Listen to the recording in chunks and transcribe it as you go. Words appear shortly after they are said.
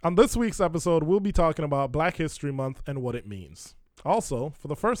On this week's episode, we'll be talking about Black History Month and what it means. Also, for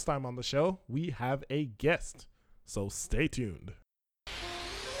the first time on the show, we have a guest, so stay tuned.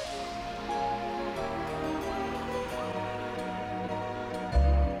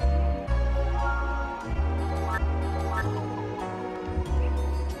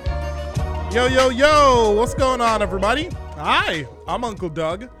 Yo, what's going on, everybody? Hi, I'm Uncle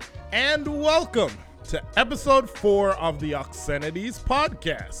Doug, and welcome to episode 4 of the Obscenities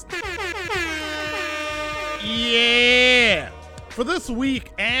podcast. Yeah! For this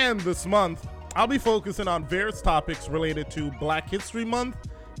week and this month, I'll be focusing on various topics related to Black History Month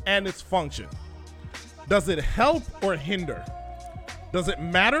and its function. Does it help or hinder? Does it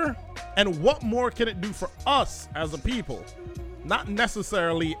matter? And what more can it do for us as a people? Not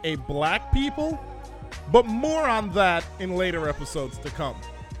necessarily a black people, but more on that in later episodes to come.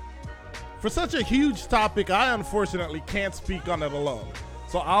 For such a huge topic, I unfortunately can't speak on it alone,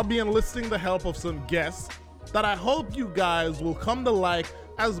 so I'll be enlisting the help of some guests that I hope you guys will come to like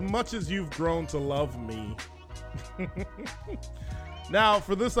as much as you've grown to love me. Now,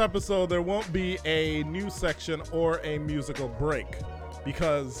 for this episode, there won't be a news section or a musical break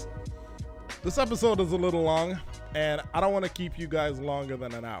because this episode is a little long and I don't want to keep you guys longer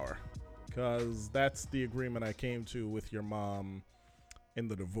than an hour because that's the agreement I came to with your mom in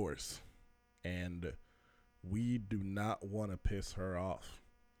the divorce. And we do not want to piss her off.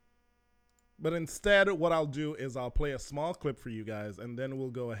 But instead, what I'll do is I'll play a small clip for you guys, and then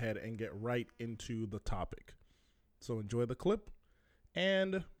we'll go ahead and get right into the topic. So enjoy the clip,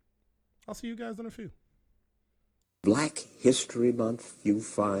 and I'll see you guys in a few. Black History Month you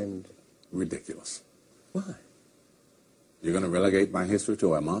find ridiculous. Why? You're going to relegate my history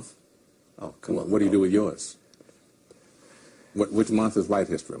to a month? Oh, come on. What do you do with yours? Which month is White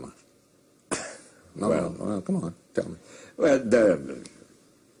History Month? No, come on, tell me. Well,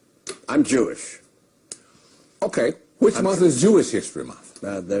 I'm Jewish. Okay, which month is Jewish History Month?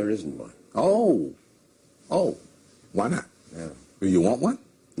 There isn't one. Oh, why not? Yeah. Do you want one?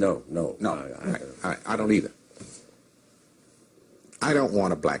 No. I don't either. I don't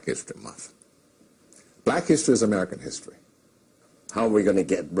want a Black History Month. Black history is American history. How are we going to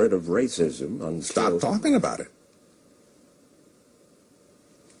get rid of racism until... Stop talking about it.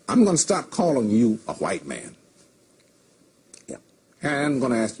 I'm going to stop calling you a white man. Yeah. And I'm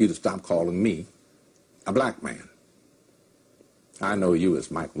going to ask you to stop calling me a black man. I know you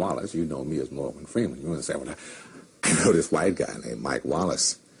as Mike Wallace. You know me as Morgan Freeman. You want to say, well, I know this white guy named Mike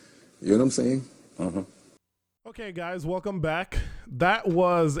Wallace. You know what I'm saying? Uh-huh. Okay, guys, welcome back. That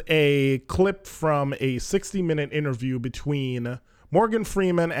was a clip from a 60-minute interview between Morgan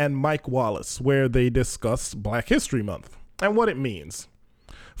Freeman and Mike Wallace, where they discuss Black History Month and what it means.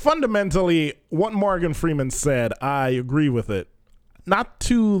 Fundamentally, what Morgan Freeman said, I agree with it. Not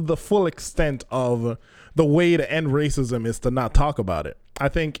to the full extent of the way to end racism is to not talk about it. I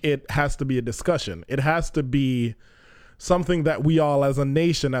think it has to be a discussion. It has to be something that we all as a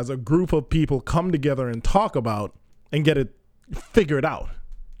nation, as a group of people, come together and talk about and get it figured out.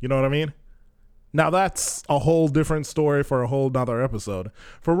 You know what I mean? Now, that's a whole different story for a whole nother episode.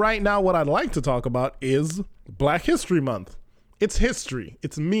 For right now, what I'd like to talk about is Black History Month. Its history,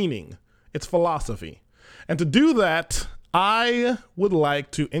 its meaning, its philosophy. And to do that, I would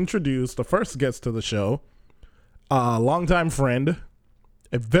like to introduce the first guest to the show, a longtime friend,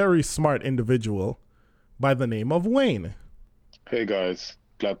 a very smart individual by the name of Wayne. Hey guys,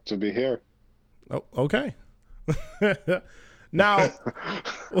 glad to be here. Oh, okay. Now,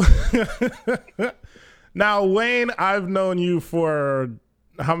 Wayne, I've known you for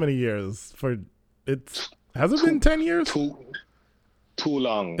how many years? Has it been 10 years? Too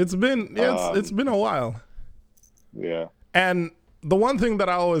long. It's been a while. Yeah. And the one thing that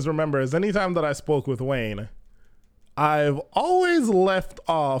I always remember is anytime that I spoke with Wayne, I've always left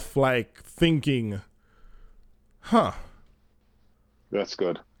off like thinking, That's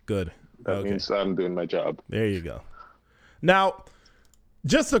good. Good. That means I'm doing my job. There you go. Now,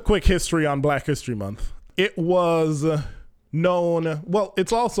 just a quick history on Black History Month. It was known, well,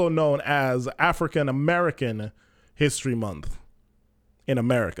 it's also known as African American History Month in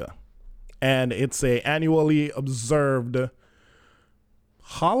America. And it's a annually observed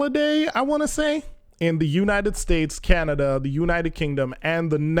holiday, I want to say, in the United States, Canada, the United Kingdom,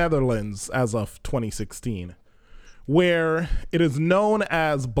 and the Netherlands as of 2016, where it is known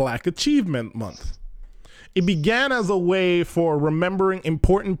as Black Achievement Month. It began as a way for remembering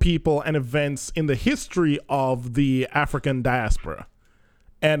important people and events in the history of the African diaspora.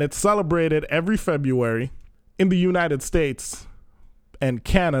 And it's celebrated every February in the United States and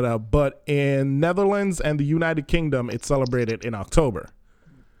Canada, but in Netherlands and the United Kingdom, it's celebrated in October.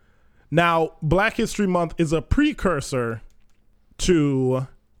 Now, Black History Month is a precursor to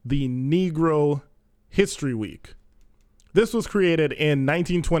the Negro History Week. This was created in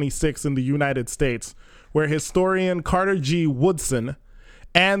 1926 in the United States, where historian Carter G. Woodson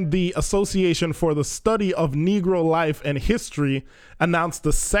and the Association for the Study of Negro Life and History announced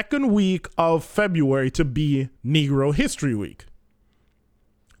the second week of February to be Negro History Week.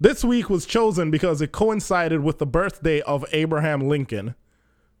 This week was chosen because it coincided with the birthday of Abraham Lincoln,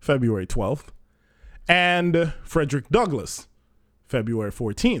 February 12th, and Frederick Douglass, February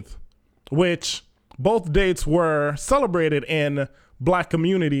 14th, which both dates were celebrated in Black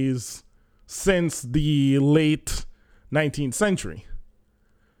communities since the late 19th century.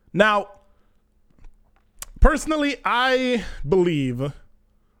 Now, personally, I believe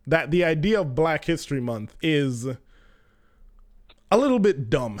that the idea of Black History Month is a little bit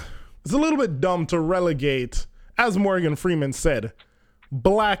dumb. It's a little bit dumb to relegate, as Morgan Freeman said,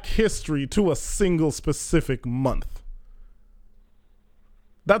 Black history to a single specific month.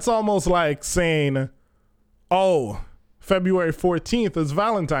 That's almost like saying, oh, February 14th is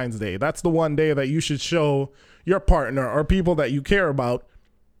Valentine's Day. That's the one day that you should show your partner or people that you care about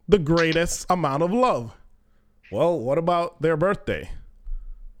the greatest amount of love. Well, what about their birthday?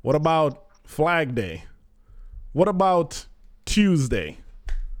 What about Flag Day? What about Tuesday?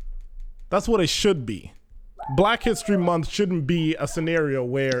 That's what it should be. Black History Month shouldn't be a scenario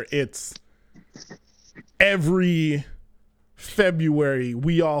where it's every February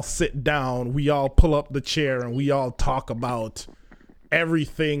we all sit down, we all pull up the chair, and we all talk about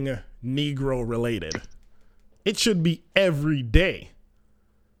everything Negro related. It should be every day.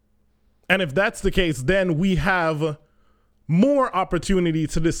 And if that's the case, then we have more opportunity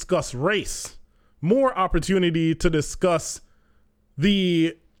to discuss race, more opportunity to discuss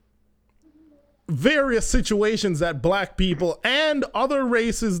the various situations that Black people and other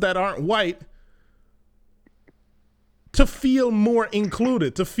races that aren't white to feel more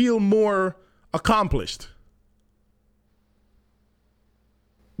included, to feel more accomplished.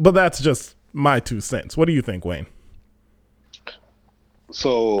 But that's just my 2 cents. What do you think, Wayne?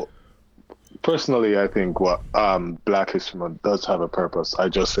 So, personally, I think what Black History Month does have a purpose. I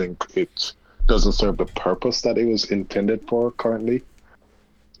just think it doesn't serve the purpose that it was intended for currently,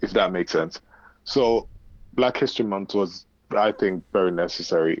 if that makes sense. So Black History Month was, I think, very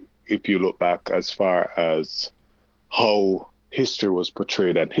necessary if you look back as far as how history was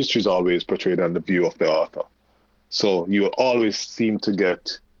portrayed, and history is always portrayed on the view of the author. So you always seem to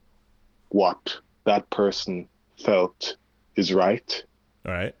get what that person felt is right.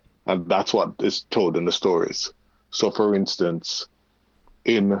 All right. And that's what is told in the stories. So, for instance,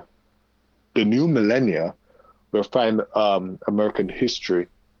 in the new millennia, we'll find American history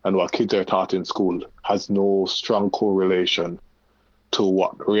and what kids are taught in school has no strong correlation to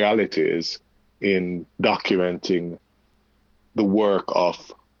what reality is in documenting the work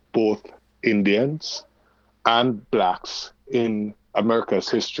of both Indians and Blacks in America's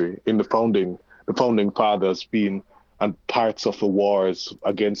history, in the founding fathers being, and parts of the wars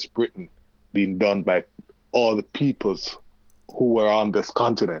against Britain being done by all the peoples who were on this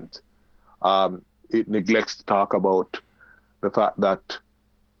continent. It neglects to talk about the fact that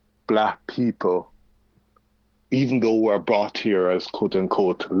Black people, even though we're brought here as quote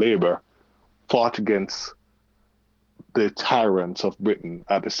unquote labor, fought against the tyrants of Britain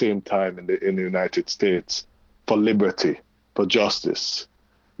at the same time in the United States for liberty, for justice.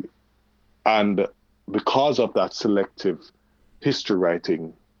 And because of that selective history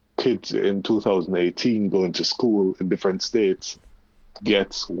writing, kids in 2018 going to school in different states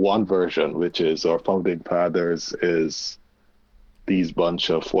gets one version, which is our founding fathers is these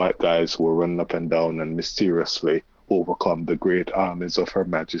bunch of white guys who were running up and down and mysteriously overcome the great armies of Her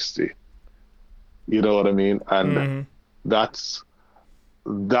Majesty. You know what I mean? And that's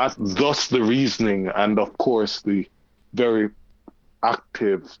thus the reasoning, and of course the very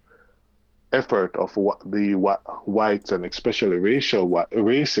active effort of the whites, and especially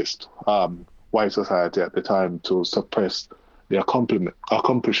racist white society at the time, to suppress the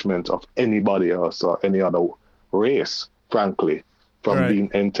accomplishment of anybody else or any other race, frankly, from being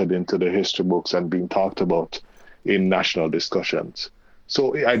entered into the history books and being talked about in national discussions.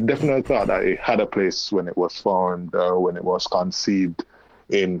 So I definitely thought that it had a place when it was formed, when it was conceived,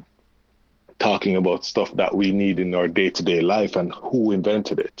 in talking about stuff that we need in our day-to-day life and who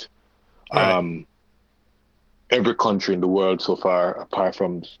invented it. Right. Every country in the world so far, apart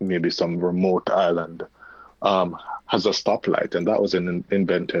from maybe some remote island, has a stoplight, and that was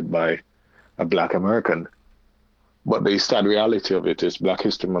invented by a Black American. But the sad reality of it is Black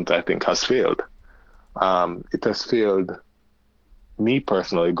History Month, I think, has failed. It has failed me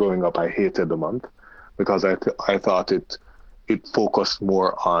personally, growing up, I hated the month because I thought it focused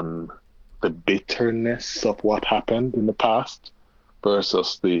more on the bitterness of what happened in the past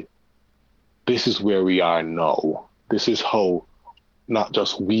versus this is where we are now. This is how not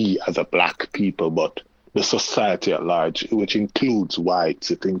just we as a Black people, but the society at large, which includes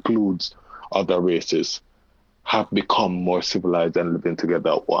whites, it includes other races, have become more civilized and living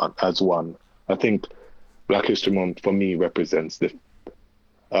together as one. I think Black History Month for me represents the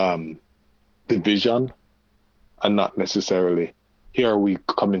division, and not necessarily here are we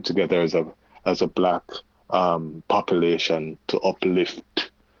coming together as a Black population to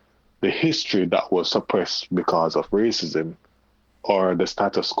uplift the history that was suppressed because of racism or the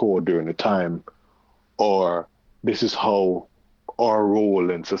status quo during the time, or this is how our role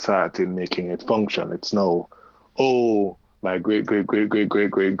in society in making it function. It's no, oh, my great grandmother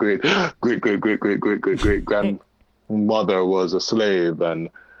was a slave and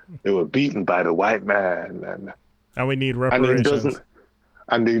they were beaten by the white man, and we need reparations.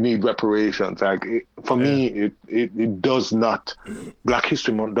 And they need reparations. Like for me, it does not. Black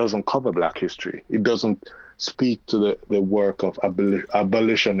History Month doesn't cover Black history. It doesn't speak to the work of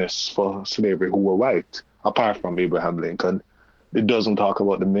abolitionists for slavery who were white, apart from Abraham Lincoln. It doesn't talk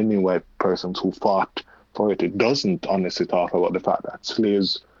about the many white persons who fought for it. It doesn't honestly talk about the fact that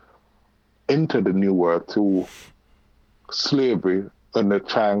slaves entered the New World through slavery and the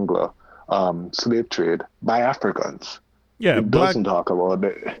triangular slave trade by Africans. Yeah, it doesn't talk about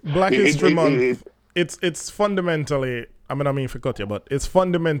it. Black History Month. It's fundamentally. I mean to cut you, but it's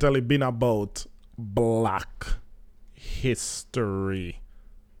fundamentally been about Black history,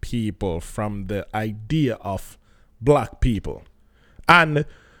 people, from the idea of Black people, and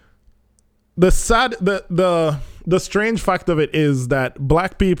the strange fact of it is that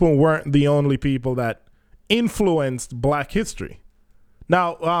Black people weren't the only people that influenced Black history.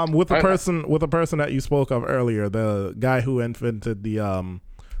 Now, with the person that you spoke of earlier, the guy who invented the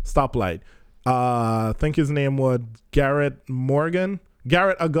stoplight, I think his name was Garrett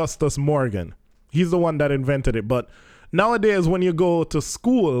Augustus Morgan. He's the one that invented it. But nowadays, when you go to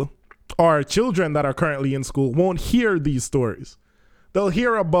school, or children that are currently in school won't hear these stories. They'll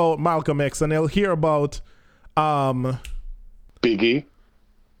hear about Malcolm X and they'll hear about Biggie,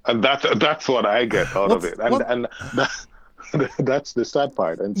 and that's what I get out of it. And that's the sad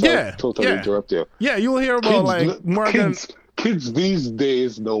part. And so totally interrupt you. Yeah, you'll hear about kids these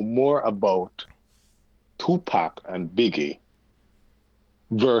days know more about Tupac and Biggie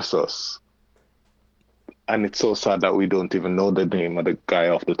versus, and it's so sad that we don't even know the name of the guy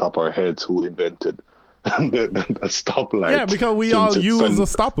off the top of our heads who invented the stoplight. Yeah, because we all use a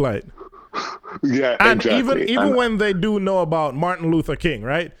stoplight. Yeah, and exactly. even when they do know about Martin Luther King,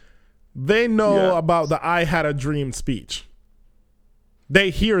 right? They know about the "I Had a Dream" speech. They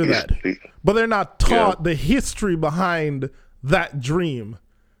hear that, but they're not taught the history behind that dream.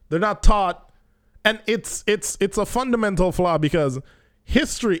 They're not taught, and it's a fundamental flaw because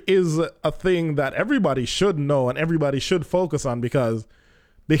history is a thing that everybody should know and everybody should focus on, because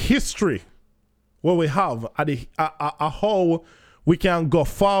the history, what we have, how we can go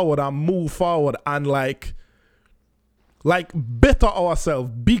forward and move forward and like better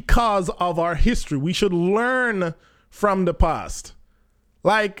ourselves because of our history. We should learn from the past.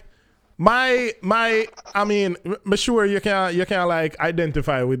 Like I mean, I'm sure you can like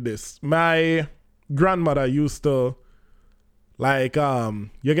identify with this. My grandmother used to like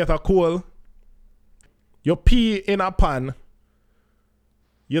you get a coal, you pee in a pan,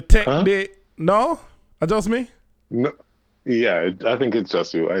 you take no? Just me? No. Yeah, I think it's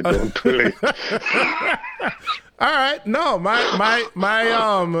just you. I don't really. All right. No,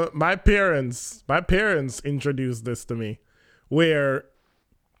 my parents introduced this to me, where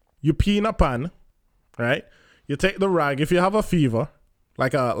you pee in a pan, right? You take the rag if you have a fever,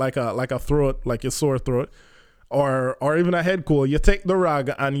 like a throat, like your sore throat, or even a head cold. You take the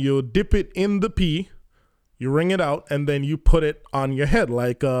rag and you dip it in the pee, you wring it out, and then you put it on your head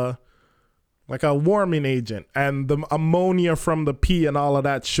like a warming agent, and the ammonia from the pee and all of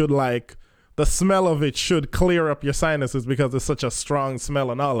that should the smell of it should clear up your sinuses because it's such a strong smell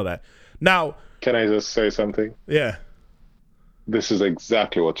and all of that. Now, can I just say something? Yeah. This is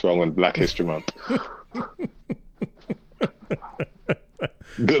exactly what's wrong with Black History Month.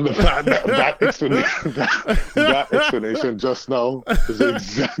 that explanation just now is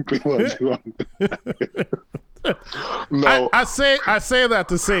exactly what's wrong. No, I say that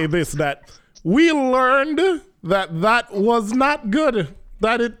to say this, that we learned that was not good.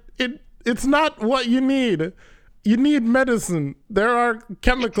 That it's not what you need. You need medicine. There are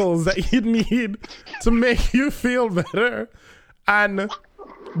chemicals that you need to make you feel better. And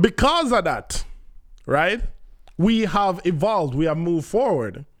because of that, right, we have evolved, we have moved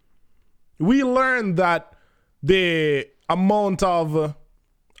forward. We learned that the amount of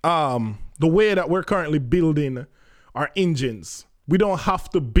the way that we're currently building our engines, we don't have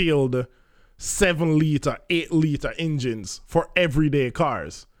to build 7-liter, 8-liter engines for everyday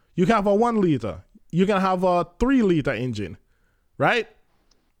cars. You can have a 1-liter. You can have a 3-liter engine, right?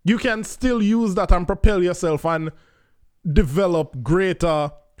 You can still use that and propel yourself and develop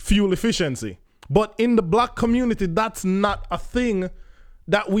greater fuel efficiency. But in the black community, that's not a thing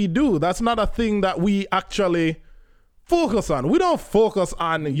that we do. That's not a thing that we actually focus on. We don't focus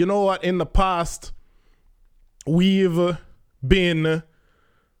on, you know what, in the past, we've been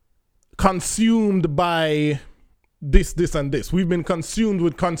consumed by this, and this. We've been consumed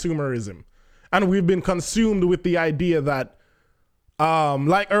with consumerism. And we've been consumed with the idea that,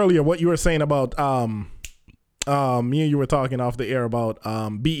 like earlier, what you were saying about, me and you were talking off the air about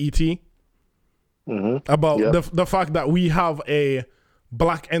BET. About the fact that we have a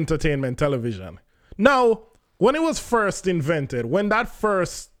black entertainment television. Now, when it was first invented, when that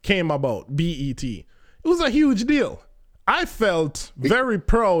first came about, BET, it was a huge deal. I felt very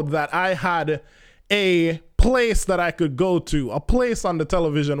proud that I had a place that I could go to, a place on the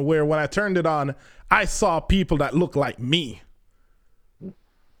television where when I turned it on, I saw people that looked like me.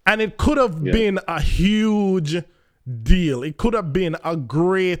 And it could have been a huge deal. It could have been a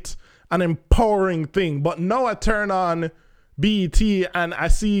great, an empowering thing. But now I turn on BET and I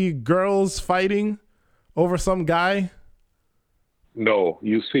see girls fighting over some guy. No,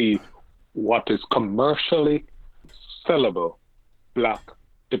 you see what is commercially sellable black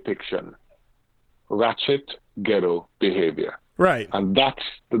depiction, ratchet ghetto behavior. Right. And that's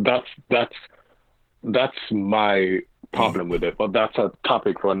my problem with it. But that's a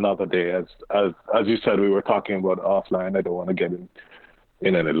topic for another day. As you said, we were talking about offline. I don't want to get in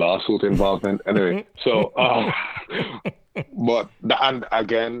any lawsuit involvement. Anyway, so and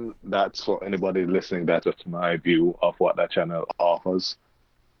again, that's for anybody listening. That's just my view of what that channel offers.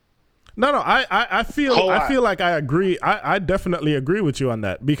 No, I feel like I agree. I definitely agree with you on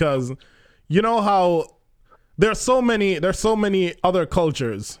that, because you know how there's so many other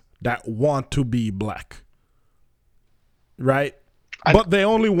cultures that want to be black, right? But they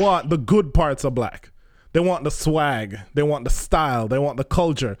only want the good parts of black. They want the swag, they want the style, they want the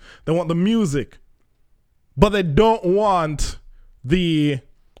culture, they want the music, but they don't want the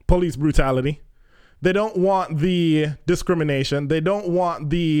police brutality. They don't want the discrimination. They don't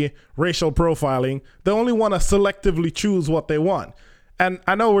want the racial profiling. They only want to selectively choose what they want. And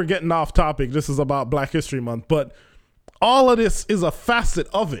I know we're getting off topic. This is about Black History Month, but all of this is a facet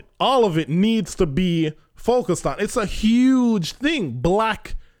of it. All of it needs to be focused on. It's a huge thing,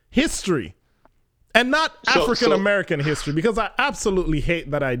 Black history. And not African American history, because I absolutely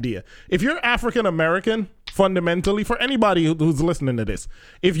hate that idea. If you're African American, fundamentally, for anybody who's listening to this,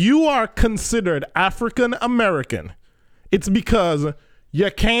 if you are considered African American, it's because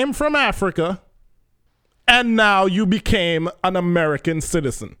you came from Africa and now you became an American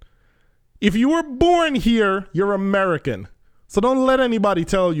citizen. If you were born here, you're American. So don't let anybody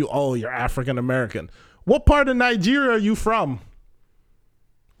tell you, oh, you're African American. What part of Nigeria are you from?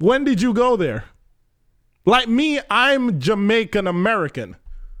 When did you go there? Like me, I'm Jamaican American.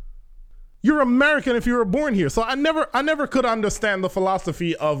 You're American if you were born here. So I never could understand the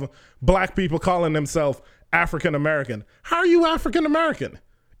philosophy of black people calling themselves African American. How are you African American?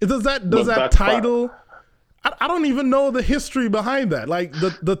 Does that title? I don't even know the history behind that. Like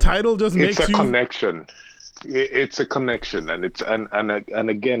the title just makes you. It's a connection. It's a connection, and it's and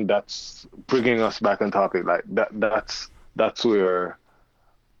again, that's bringing us back on topic. Like that's where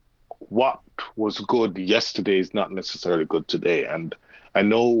what was good yesterday is not necessarily good today. And I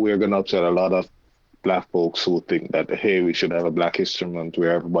know we're going to upset a lot of black folks who think that, hey, we should have a Black History Month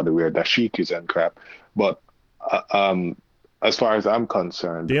where everybody wear dashikis and crap. But as far as I'm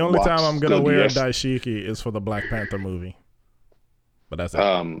concerned, the only time I'm going to wear a dashiki is for the Black Panther movie. But that's it.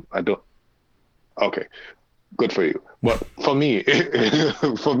 I don't. Okay, good for you. But for me,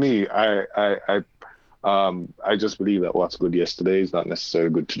 I just believe that what's good yesterday is not necessarily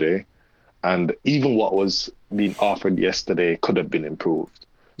good today. And even what was being offered yesterday could have been improved.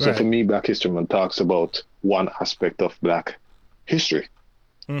 So for me, Black History Month talks about one aspect of Black history,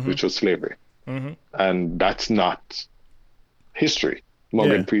 which was slavery. And that's not history.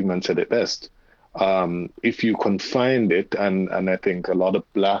 Morgan Freeman said it best. If you confine it, and I think a lot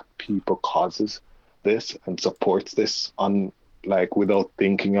of Black people causes this and supports this without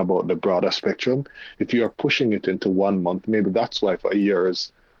thinking about the broader spectrum, if you are pushing it into 1 month, maybe that's why for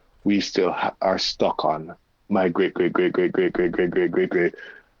years we still are stuck on my great great great great great great great great great great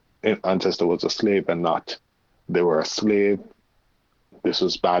ancestor was a slave and not they were a slave. This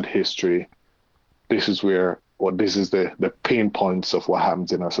was bad history. This is where, or this is the pain points of what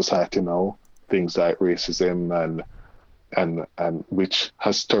happens in our society now. Things like racism and which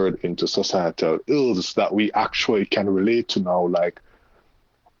has turned into societal ills that we actually can relate to now, like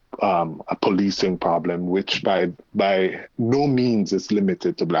a policing problem, which by no means is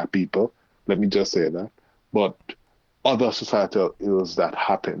limited to Black people. Let me just say that. But other societal ills that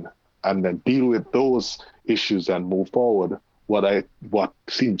happen, and then deal with those issues and move forward. What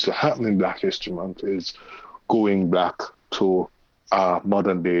seems to happen in Black History Month is going back to a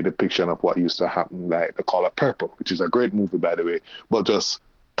modern day depiction of what used to happen, like The Color Purple, which is a great movie, by the way. But just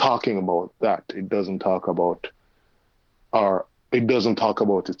talking about that, it doesn't talk about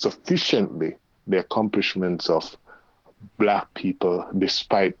it sufficiently, the accomplishments of Black people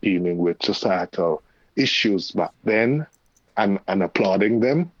despite dealing with societal issues back then and applauding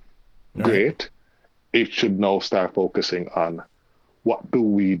them. Right. Great. It should now start focusing on what do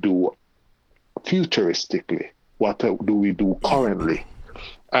we do futuristically? What do we do currently?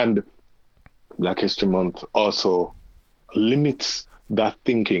 And Black History Month also limits that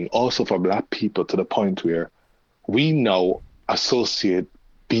thinking also for Black people to the point where we now associate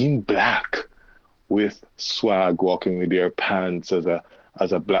being Black with swag, walking with your pants as a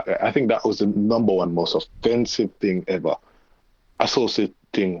Black. I think that was the number one most offensive thing ever.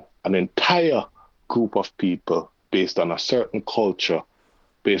 Associating an entire group of people based on a certain culture,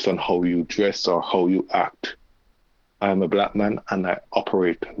 based on how you dress or how you act. I'm a Black man and I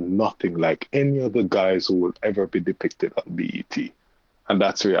operate nothing like any of the guys who will ever be depicted on BET. And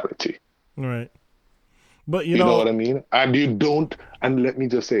that's reality. Right. But you know what I mean? And let me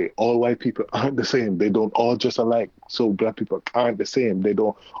just say, all white people aren't the same. They don't all just alike. So Black people aren't the same. They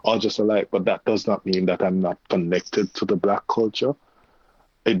don't all just alike. But that does not mean that I'm not connected to the Black culture.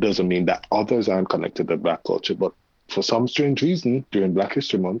 It doesn't mean that others aren't connected to Black culture, but for some strange reason, during Black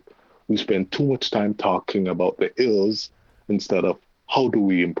History Month, we spend too much time talking about the ills instead of how do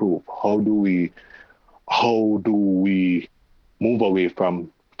we improve? How do we move away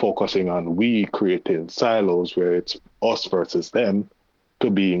from focusing on we creating silos where it's us versus them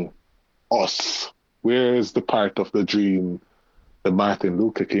to being us? Where is the part of the dream, the Martin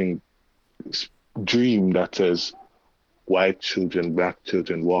Luther King dream that says, white children, Black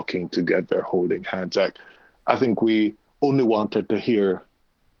children walking together, holding hands? I think we only wanted to hear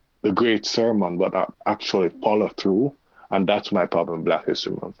the great sermon, but actually follow through, and that's my problem. Black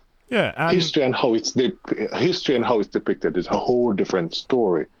History Month. Yeah, history and how it's depicted is a whole different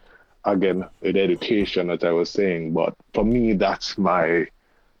story. Again, with education, as I was saying, but for me, that's my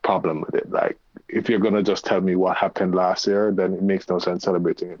problem with it. Like, if you're gonna just tell me what happened last year, then it makes no sense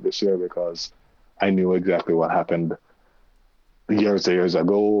celebrating it this year because I knew exactly what happened years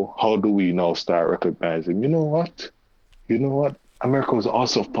ago. How do we now start recognizing, you know what? America was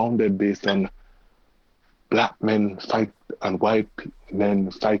also founded based on Black men fight and white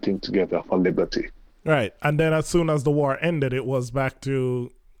men fighting together for liberty. Right. And then as soon as the war ended, it was back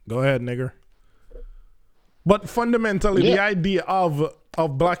to, go ahead, nigger. But fundamentally, the idea of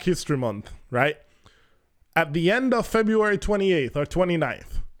Black History Month, right? At the end of February 28th or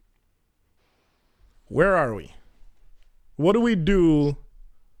 29th, where are we? What do we do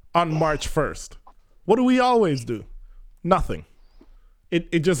on March 1st? What do we always do? Nothing.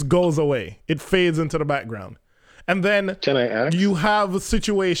 It just goes away. It fades into the background. And then can I ask? You have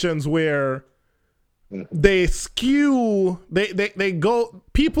situations where they skew,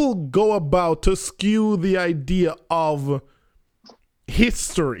 people go about to skew the idea of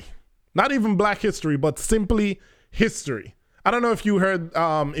history. Not even Black history, but simply history. I don't know if you heard,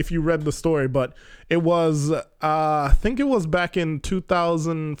 if you read the story, but it was, I think it was back in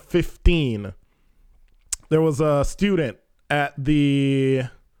 2015. There was a student at the,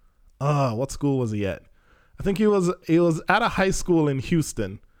 what school was he at? I think he was at a high school in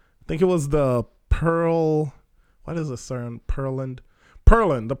Houston. I think it was the Pearland,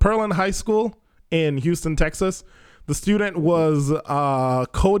 the Pearland High School in Houston, Texas. The student was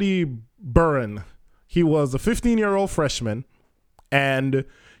Cody Burren. He was a 15-year-old freshman, and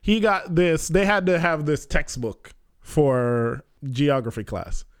he got this. They had to have this textbook for geography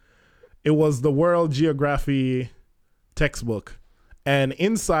class. It was the World Geography textbook, and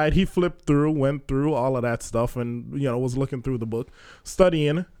inside he went through all of that stuff, and was looking through the book,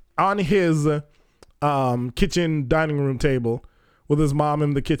 studying on his kitchen dining room table with his mom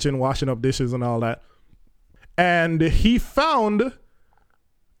in the kitchen washing up dishes and all that. And he found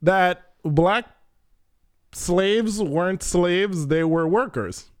that Black slaves weren't slaves, they were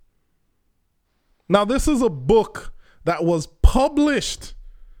workers. Now, this is a book that was published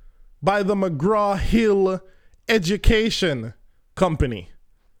by the McGraw-Hill Education Company.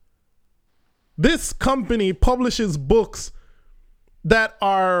 This company publishes books that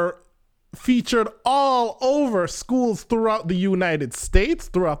are featured all over schools throughout the United States,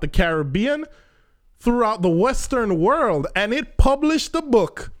 throughout the Caribbean, throughout the Western world. And it published a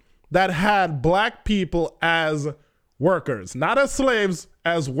book that had black people as workers, not as slaves,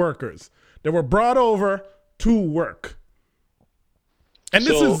 as workers. They were brought over to work. And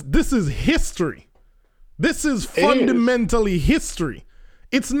this is history. This is fundamentally history.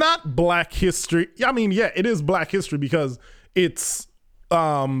 It's not black history. I mean, yeah, it is black history because it's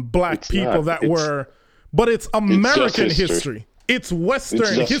black people that were, but it's American history. It's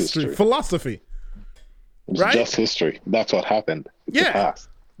Western history, philosophy. Right? It's just history. That's what happened. It's the past.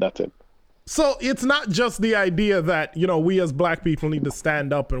 That's it. So it's not just the idea that, you know, we as black people need to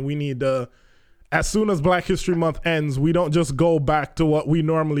stand up and we need to, as soon as Black History Month ends, we don't just go back to what we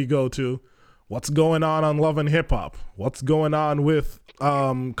normally go to. What's going on Love and Hip Hop? What's going on with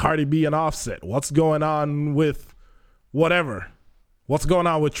Cardi B and Offset? What's going on with whatever? What's going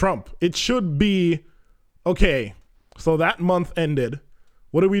on with Trump? It should be, okay, so that month ended.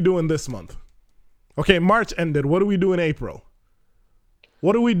 What are we doing this month? Okay, March ended. What do we do in April?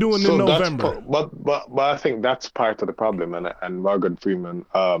 What are we doing in November? But I think that's part of the problem, and Morgan Freeman,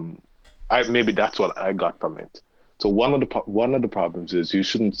 maybe that's what I got from it. So one of the problems is you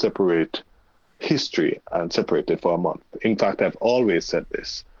shouldn't separate history and separate it for a month. In fact, I've always said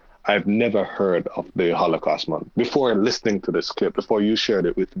this. I've never heard of the Holocaust Month. Before listening to this clip, before you shared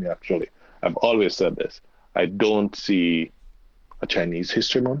it with me, actually, I've always said this. I don't see a Chinese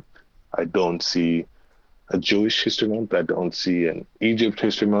History Month. I don't see a Jewish History Month. I don't see an Egypt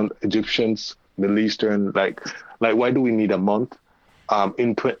History Month. Egyptians, Middle Eastern, like why do we need a month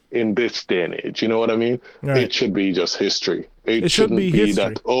in this day and age? You know what I mean? Right. It should be just history. It shouldn't be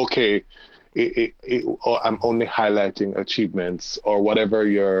history. That, okay, or I'm only highlighting achievements or whatever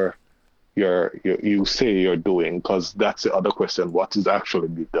you say you're doing, because that's the other question. What is actually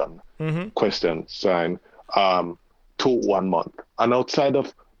being done? Mm-hmm. Question sign to 1 month. And outside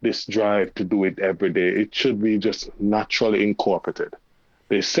of this drive to do it every day, it should be just naturally incorporated.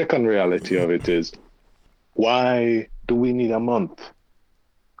 The second reality of it is, why do we need a month?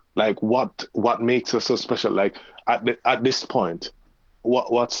 Like what makes us so special? Like at this point,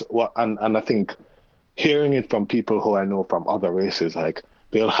 and I think hearing it from people who I know from other races, like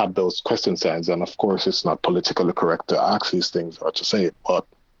they'll have those question signs, and of course it's not politically correct to ask these things or to say it, but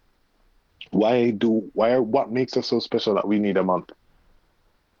what makes us so special that we need a month?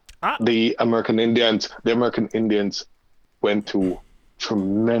 The American Indians went through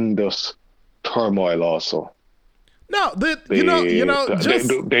tremendous turmoil also. No, they don't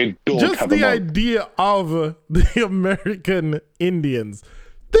just have the idea of the American Indians.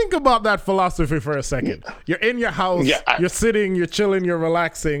 Think about that philosophy for a second. You're in your house, you're sitting, you're chilling, you're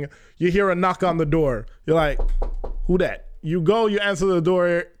relaxing. You hear a knock on the door. You're like, who that? You go, you answer the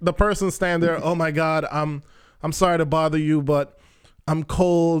door. The person stand there. Oh my God, I'm sorry to bother you, but I'm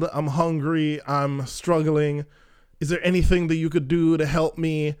cold, I'm hungry, I'm struggling. Is there anything that you could do to help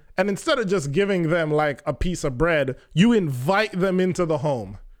me? And instead of just giving them like a piece of bread, you invite them into the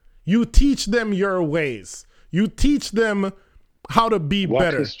home. You teach them your ways. You teach them how to be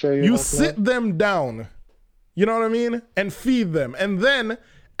better. You sit them down, you know what I mean? And feed them. And then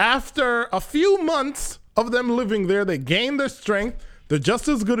after a few months of them living there, they gain their strength. They're just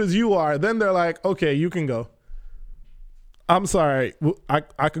as good as you are. Then they're like, okay, you can go. I'm sorry,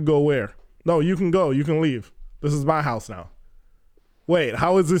 I could go where? No, you can go, you can leave. This is my house now. Wait,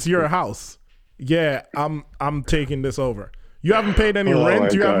 how is this your house? Yeah, I'm taking this over. You haven't paid any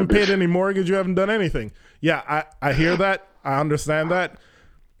rent, you haven't paid any mortgage, you haven't done anything. Yeah, I hear that, I understand that,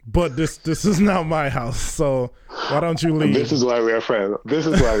 but this is not my house, so why don't you leave? This is why we're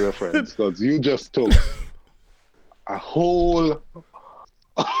friends. Because you just took a whole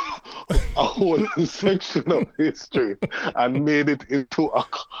section of history and made it into a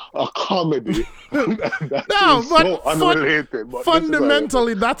comedy. But so unrelated. But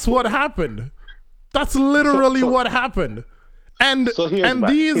fundamentally, that's what happened. That's literally what happened. And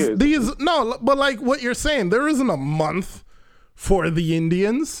but like what you're saying, there isn't a month for the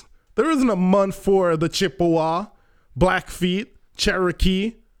Indians. There isn't a month for the Chippewa, Blackfeet,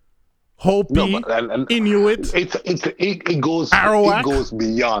 Cherokee, Hopi, Inuit. It goes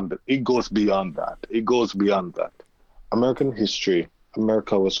beyond that. It goes beyond that. American history,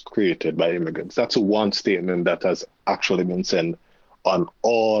 America was created by immigrants. That's one statement that has actually been said on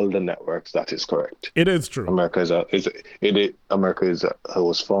all the networks. That is correct. It is true. America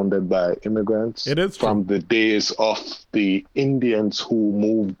was founded by immigrants. It is from the days of the Indians who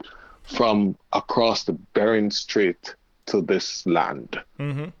moved from across the Bering Strait to this land.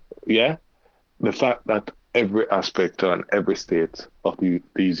 Mm-hmm. Yeah, the fact that every aspect and every state of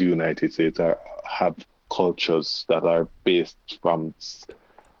these United States have cultures that are based from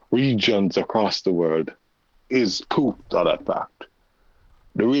regions across the world is proof of that fact.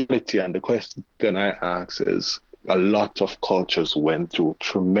 The reality and the question I ask is, a lot of cultures went through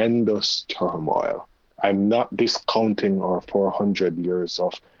tremendous turmoil. I'm not discounting our 400 years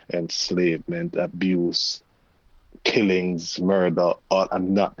of enslavement, abuse, killings, murder.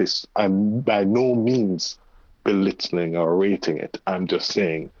 I'm by no means belittling or rating it. I'm just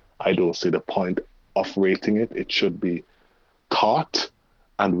saying I don't see the point of rating it. It should be taught,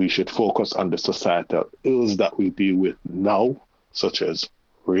 and we should focus on the societal ills that we deal with now, such as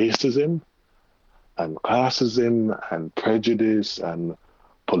racism and classism and prejudice and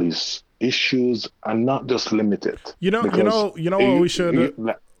police issues, and not just limit it. You know what we should.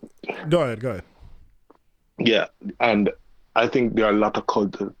 Go ahead. Yeah, and I think there are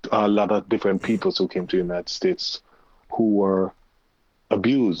a lot of different peoples who came to the United States who were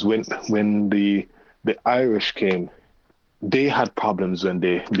abused. When the Irish came, they had problems when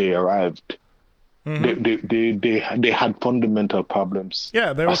they arrived. Mm-hmm. They had fundamental problems.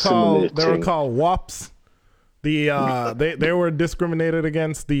 Yeah, they were called WAPs. They were discriminated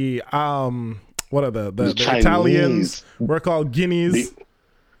against. The the Italians were called Guineas.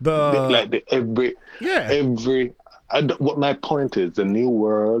 What my point is, the New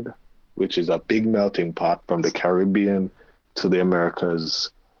World, which is a big melting pot from the Caribbean to the Americas,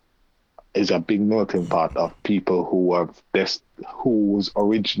 is a big melting pot of people whose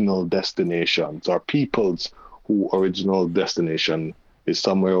original destinations, or peoples whose original destination is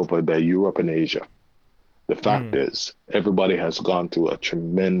somewhere over there, Europe and Asia. The fact is, everybody has gone through a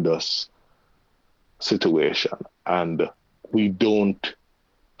tremendous situation, and they don't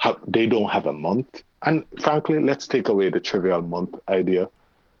have a month. And frankly, let's take away the trivial month idea.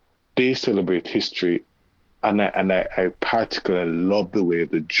 They celebrate history, and I particularly love the way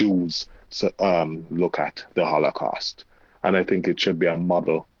the Jews look at the Holocaust. And I think it should be a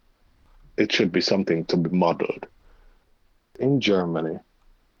model. It should be something to be modeled. In Germany,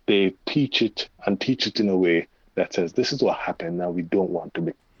 they teach it in a way that says, this is what happened. Now we don't want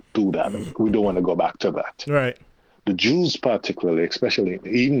to do that. We don't want to go back to that. Right. The Jews particularly, especially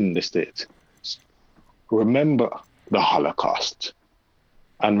even in the States, remember the Holocaust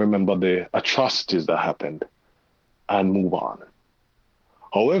and remember the atrocities that happened and move on.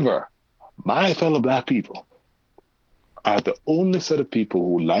 However, my fellow Black people are the only set of people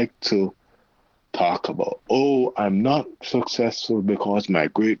who like to talk about, I'm not successful because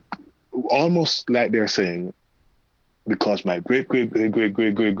almost like they're saying, because my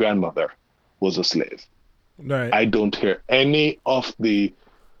great-great-great-great-great-grandmother was a slave. Right. I don't hear any of the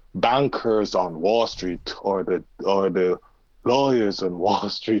bankers on Wall Street or the lawyers on Wall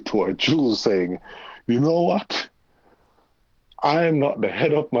Street who are Jews saying, you know what? I am not the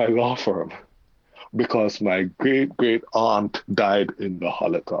head of my law firm because my great aunt died in the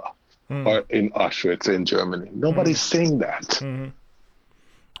Holocaust or in Auschwitz in Germany. Nobody's saying that. Mm-hmm.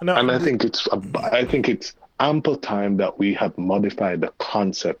 No, and I think it's ample time that we have modified the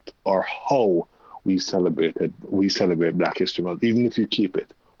concept or how we celebrate Black History Month, even if you keep it,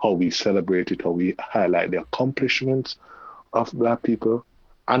 how we celebrate it, how we highlight the accomplishments of Black people,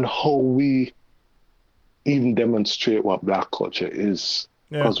 and how we even demonstrate what Black culture is.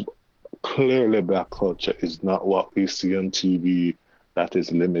 Because clearly Black culture is not what we see on TV, that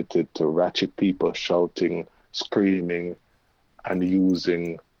is limited to ratchet people shouting, screaming, and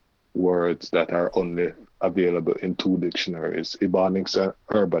using words that are only available in two dictionaries, Ebonics and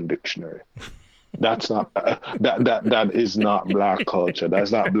Urban Dictionary. That's not that is not Black culture.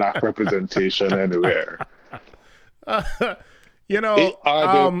 That's not Black representation anywhere. The there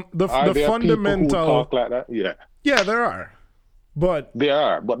fundamental people who talk like that? Yeah, there are, but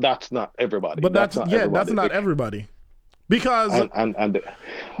that's not everybody. But that's not everybody. Because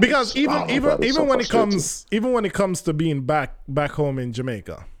even when it comes to being back home in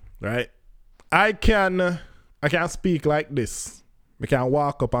Jamaica, right? I can speak like this. I can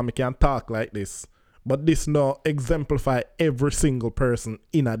walk up and I can talk like this. But this no exemplify every single person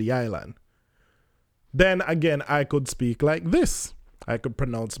in the island. Then again, I could speak like this. I could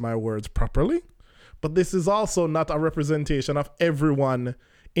pronounce my words properly. But this is also not a representation of everyone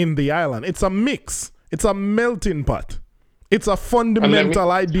in the island. It's a mix. It's a melting pot. It's a fundamental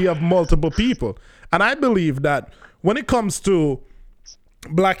idea of multiple people. And I believe that when it comes to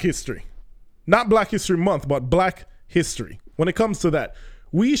Black history. Not Black History Month, but Black history. When it comes to that,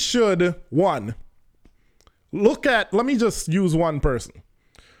 we should, one, let me just use one person.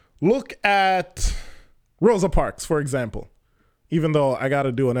 Look at Rosa Parks, for example. Even though I got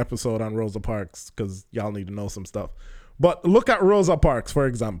to do an episode on Rosa Parks because y'all need to know some stuff. But look at Rosa Parks, for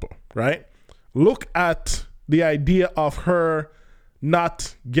example, right? Look at the idea of her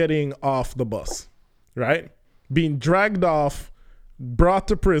not getting off the bus, right? Being dragged off, brought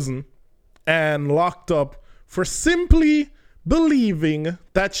to prison, and locked up for simply believing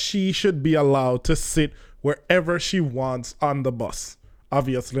that she should be allowed to sit wherever she wants on the bus.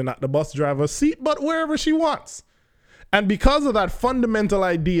 Obviously not the bus driver's seat, but wherever she wants. And because of that fundamental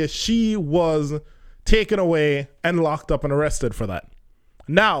idea, she was taken away and locked up and arrested for that.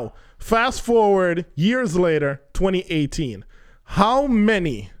 Now, fast forward years later, 2018. How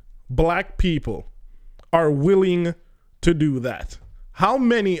many black people are willing to do that? How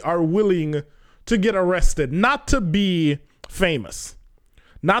many are willing to get arrested, not to be famous,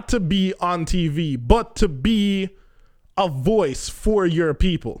 not to be on TV, but to be a voice for your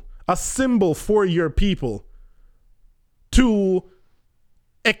people, a symbol for your people, to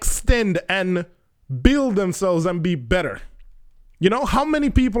extend and build themselves and be better? You know, how many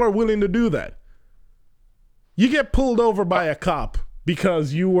people are willing to do that? You get pulled over by a cop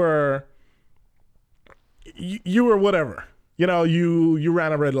because you were whatever. You know, you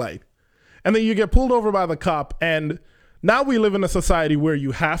ran a red light. And then you get pulled over by the cop, and now we live in a society where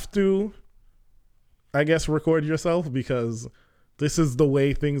you have to, I guess, record yourself because this is the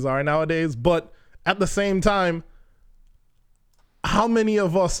way things are nowadays. But at the same time, how many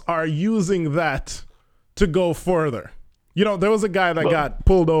of us are using that to go further? You know, there was a guy that got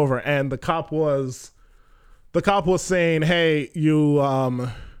pulled over, and the cop was saying, "Hey, you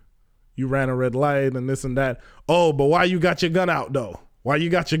ran a red light and this and that. Oh, but why you got your gun out though? Why you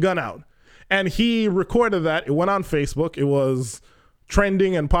got your gun out?" And he recorded that. It went on Facebook. It was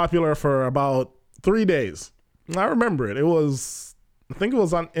trending and popular for about 3 days. I remember it. I think it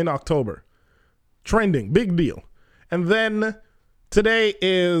was in October. Trending, big deal. And then today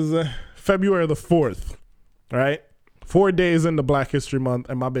is February the 4th, right? 4 days into Black History Month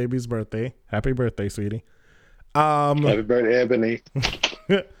and my baby's birthday. Happy birthday, sweetie. Happy birthday, Ebony.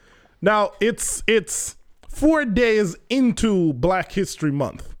 Now, it's 4 days into Black History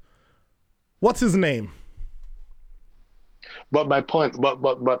Month. What's his name? But my point,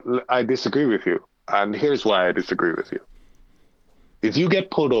 but I disagree with you. And here's why I disagree with you. If you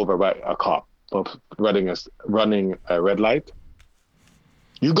get pulled over by a cop for running a red light,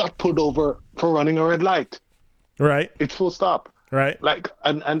 you got pulled over for running a red light. Right. It's full stop. Right. Like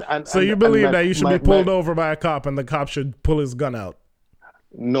and so you believe that you should be pulled over by a cop and the cop should pull his gun out?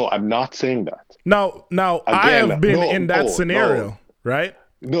 No, I'm not saying that. Now again, I have been in that scenario, right?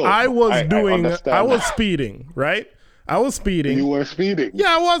 No, I was speeding, right? I was speeding. You were speeding.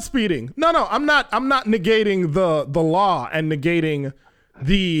 Yeah, I was speeding. No, I'm not negating the law and negating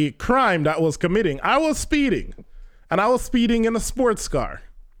the crime that was committing. I was speeding. And I was speeding in a sports car.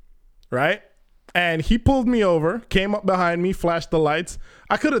 Right? And he pulled me over, came up behind me, flashed the lights.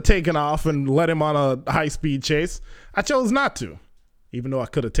 I could have taken off and let him on a high-speed chase. I chose not to. Even though I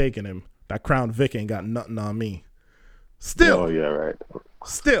could have taken him. That Crown Vic ain't got nothing on me. Still. Oh, yeah, right.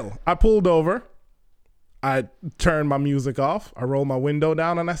 Still, I pulled over. I turned my music off. I rolled my window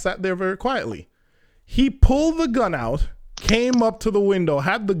down and I sat there very quietly. He pulled the gun out, came up to the window,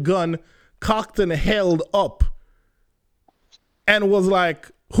 had the gun cocked and held up, and was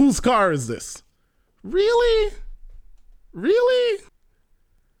like, "Whose car is this?" Really? Really?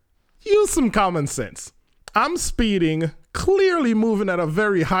 Use some common sense. I'm speeding, clearly moving at a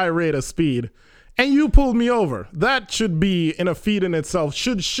very high rate of speed, and you pulled me over. That should be, in a feed in itself,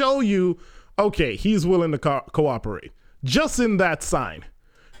 should show you, okay, he's willing to cooperate. Just in that sign.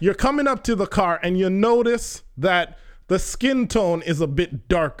 You're coming up to the car and you notice that the skin tone is a bit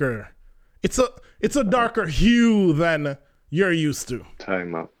darker. It's a darker hue than you're used to.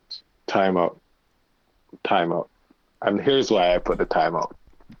 Time out. And here's why I put the time out.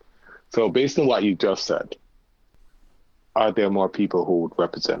 So based on what you just said, are there more people who would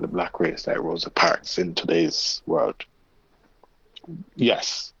represent the black race like Rosa Parks in today's world?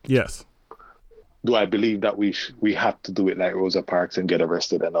 Yes. Yes. Do I believe that we have to do it like Rosa Parks and get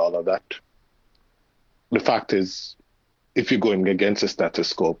arrested and all of that? The fact is, if you're going against the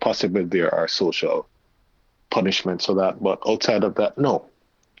status quo, possibly there are social punishments for that. But outside of that, no.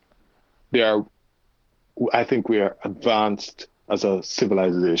 I think we are advanced as a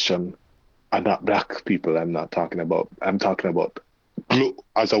civilization, and not black people. I'm talking about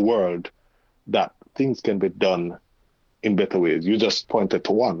as a world, that things can be done in better ways. You just pointed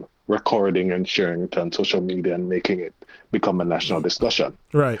to one, recording and sharing it on social media and making it become a national discussion.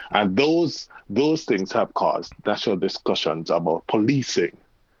 Right. And those things have caused national discussions about policing.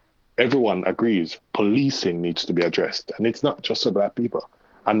 Everyone agrees policing needs to be addressed, and it's not just for Black people.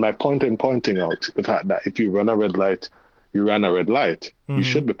 And my point in pointing out the fact that if you run a red light, you ran a red light, you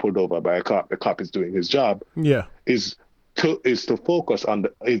should be pulled over by a cop. The cop is doing his job. Yeah. Is to focus on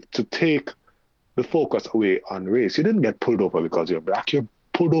to take the focus away on race. You didn't get pulled over because you're Black. You're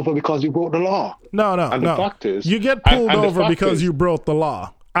pulled over because you broke the law. No. And the fact is, you get pulled over because you broke the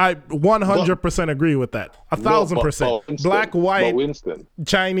law. I 100% agree with that. 1,000%. Black, white, Winston,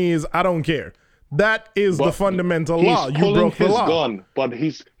 Chinese, I don't care. That is the fundamental law. You broke the law. Gun, but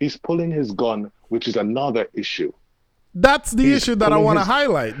he's pulling his gun, which is another issue. That's the issue that I want to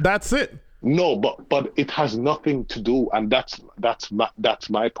highlight. That's it. No, but it has nothing to do, and that's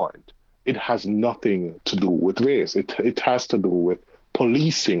my point. It has nothing to do with race. It has to do with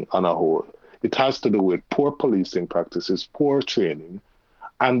policing on a whole. It has to do with poor policing practices, poor training.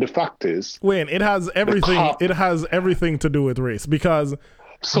 And the fact is, Wayne, it has everything. It has everything to do with race because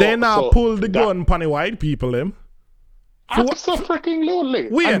they now pull the gun on the white people. Absolutely.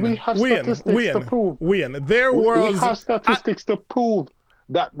 And we have statistics to prove. We have statistics to prove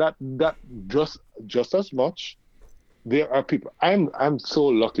that just as much. There are people. I'm so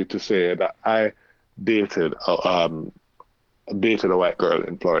lucky to say that I dated a white girl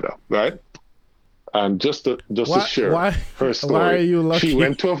in Florida, right? And just to share her story. Why are you lucky? She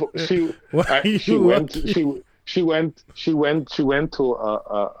went to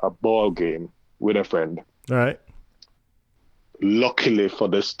a ball game with a friend. All right. Luckily for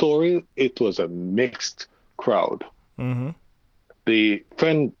the story, it was a mixed crowd. Mm-hmm. The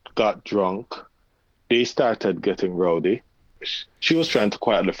friend got drunk. They started getting rowdy. She was trying to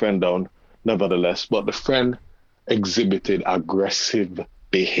quiet the friend down, nevertheless, but the friend exhibited aggressive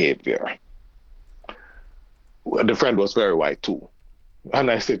behavior. The friend was very white too.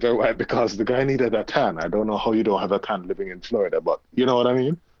 And I say very white because the guy needed a tan. I don't know how you don't have a tan living in Florida, but you know what I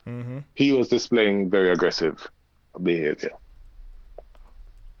mean? Mm-hmm. He was displaying very aggressive behavior.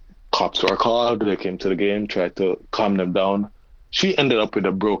 Cops were called. They came to the game, tried to calm them down. She ended up with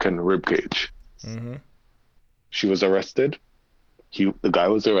a broken rib cage. Mm-hmm. She was arrested. The guy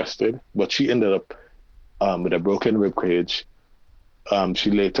was arrested, but she ended up with a broken rib cage. She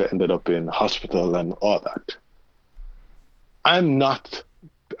later ended up in hospital and all that. I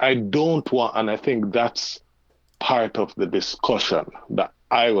don't want, and I think that's part of the discussion that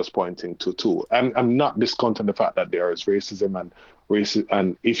I was pointing to too. I'm not discounting the fact that there is racism and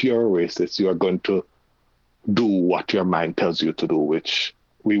if you're a racist, you are going to do what your mind tells you to do, which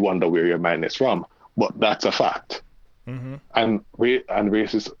we wonder where your mind is from. But that's a fact. Mm-hmm. And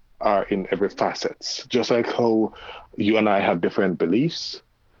racists are in every facet. Just like how you and I have different beliefs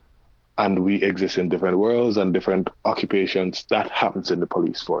and we exist in different worlds and different occupations, that happens in the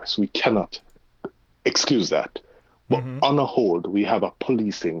police force. We cannot excuse that. But on a whole, we have a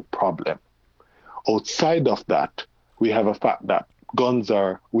policing problem. Outside of that, we have a fact that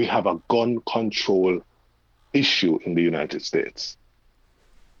we have a gun control issue in the United States.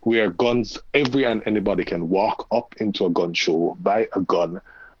 Where guns, every and anybody can walk up into a gun show, buy a gun,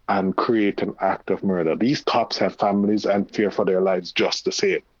 and create an act of murder. These cops have families and fear for their lives just the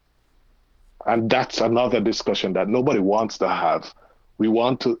same. And that's another discussion that nobody wants to have. We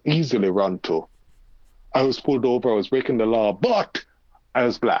want to easily run to. I was pulled over, I was breaking the law, but I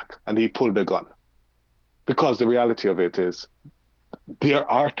was Black, and he pulled the gun. Because the reality of it is, there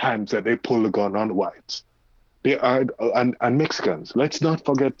are times that they pull the gun on whites. There are, and Mexicans. Let's not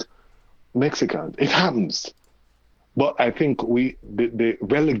forget Mexicans. It happens. But I think the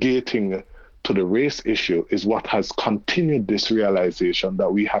relegating to the race issue is what has continued this realization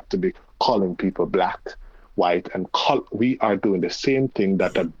that we have to be calling people Black, white, and we are doing the same thing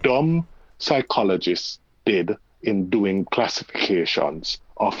that a dumb psychologist did in doing classifications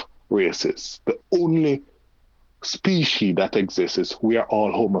of races. The only species that exists is we are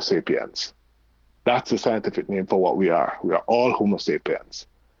all Homo sapiens. That's the scientific name for what we are. We are all Homo sapiens.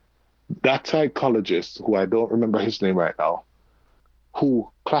 That psychologist, who I don't remember his name right now, who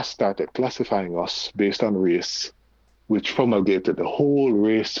started classifying us based on race, which promulgated the whole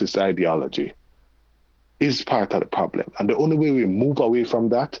racist ideology, is part of the problem. And the only way we move away from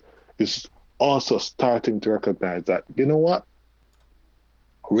that is also starting to recognize that, you know what?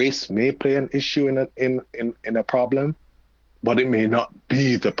 Race may play an issue in a problem, but it may not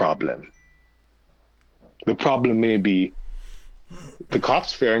be the problem. The problem may be the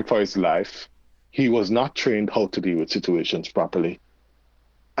cop's fearing for his life. He was not trained how to deal with situations properly.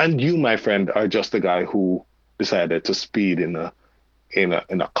 And you, my friend, are just a guy who decided to speed in a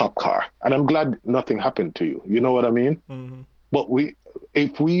cop car, and I'm glad nothing happened to you. You know what I mean? Mm-hmm. But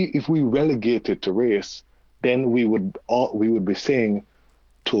if we relegate it to race, then we would be saying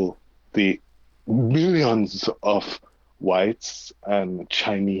to the millions of whites and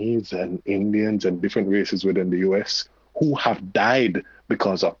Chinese and Indians and different races within the US who have died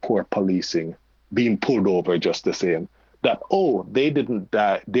because of poor policing, being pulled over just the same, that, oh, they didn't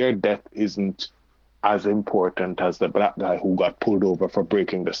die, their death isn't as important as the black guy who got pulled over for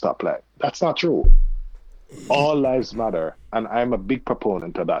breaking the stoplight. That's not true. All lives matter, and I'm a big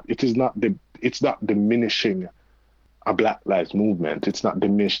proponent of that. It's not diminishing a Black Lives Movement. It's not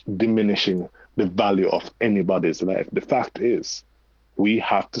diminishing the value of anybody's life. The fact is, we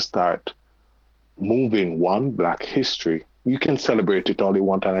have to start moving Black history. You can celebrate it all you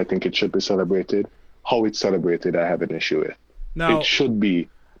want, and I think it should be celebrated. How it's celebrated, I have an issue with. Now, it should be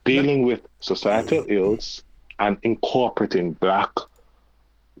dealing with societal ills and incorporating Black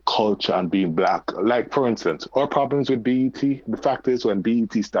culture and being Black. Like, for instance, our problems with BET, the fact is, when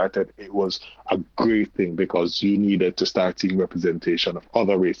BET started, it was a great thing because you needed to start seeing representation of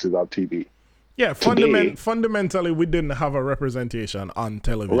other races on TV. yeah, fundamentally, we didn't have a representation on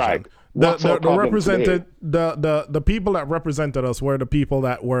television. Right. The people that represented us were the people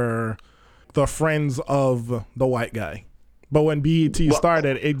that were the friends of the white guy. But when BET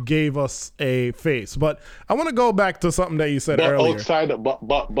started, it gave us a face. But I want to go back to something that you said earlier. Outside of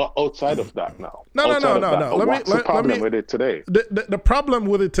that now. No. What's the problem with it today? The problem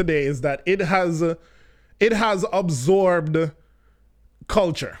with it today is that it has absorbed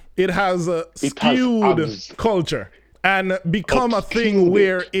culture. It has skewed culture and become a thing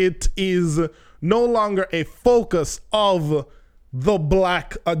where it is no longer a focus of the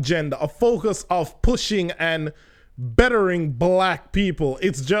Black agenda, a focus of pushing and bettering Black people.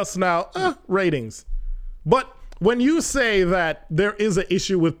 It's just now ratings. But when you say that there is an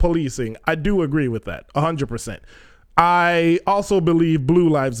issue with policing, I do agree with that 100%. I also believe Blue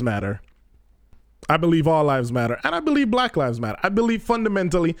Lives Matter. I believe all lives matter, and I believe Black Lives Matter. I believe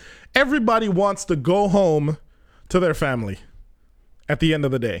fundamentally everybody wants to go home to their family at the end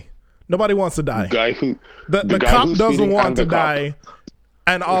of the day. Nobody wants to die. The cop doesn't want to die.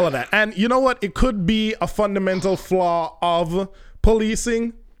 And all of that. And you know what? It could be a fundamental flaw of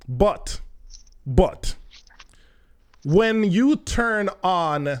policing, but when you turn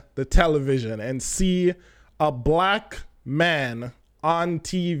on the television and see a Black man on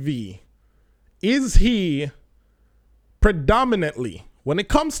TV, is he predominantly, when it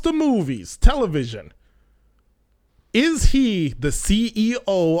comes to movies, television, is he the CEO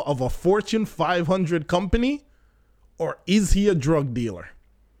of a Fortune 500 company? Or is he a drug dealer?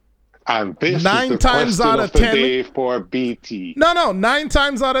 And this 9 is the times question out of of the 10 day for BT. No, 9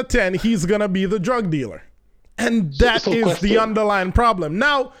 times out of 10 he's gonna be the drug dealer, and that is the underlying problem.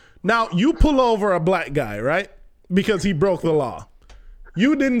 Now you pull over a Black guy, right? Because he broke the law.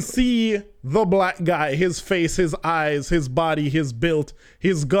 You didn't see the Black guy, his face, his eyes, his body, his build,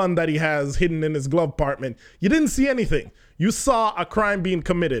 his gun that he has hidden in his glove compartment. You didn't see anything. You saw a crime being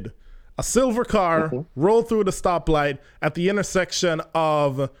committed. A silver car rolled through the stoplight at the intersection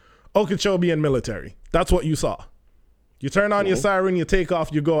of Okeechobee and Military. That's what you saw. You turn on your siren, you take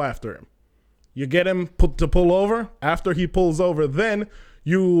off, you go after him. You get him to pull over. After he pulls over, then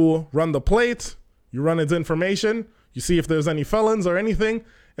you run the plate, you run his information, you see if there's any felons or anything,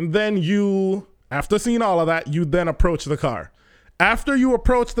 and then you, after seeing all of that, you then approach the car. After you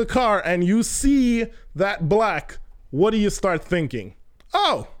approach the car and you see that Black, what do you start thinking?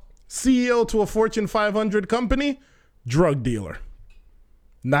 Oh, CEO to a Fortune 500 company, drug dealer.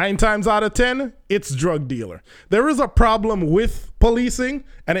 9 times out of 10, it's drug dealer. There is a problem with policing,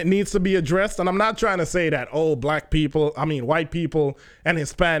 and it needs to be addressed. And I'm not trying to say that, white people and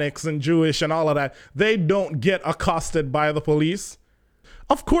Hispanics and Jewish and all of that, they don't get accosted by the police.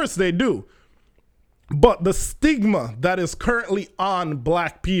 Of course they do. But the stigma that is currently on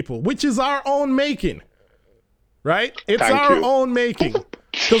Black people, which is our own making, right? It's our own making.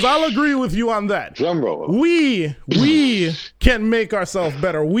 Because I'll agree with you on that. Drum roll. We can make ourselves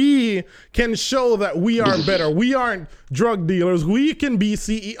better. We can show that we are better. We aren't drug dealers. We can be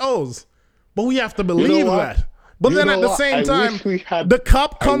CEOs. But we have to believe that. But then at the same time, the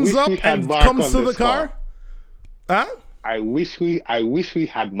cop comes up and comes to the car. Huh? I wish we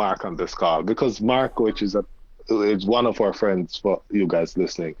had Mark on this call, because Mark, which is one of our friends, for you guys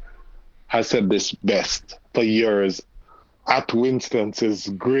listening, has said this best for years. At Winston's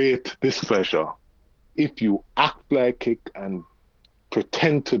great displeasure, if you act like it and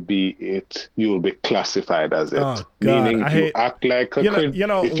pretend to be it, you will be classified as it. Oh, God, Meaning, I if you hate- act like a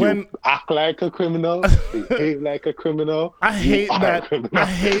criminal, if you act like a criminal, behave like a criminal. I hate you are that. a criminal. I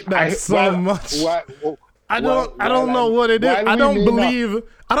hate that so much. I don't know what it is. I don't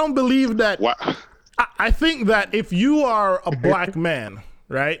believe that. I think that if you are a black man,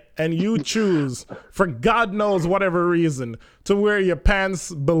 right, and you choose for God knows whatever reason to wear your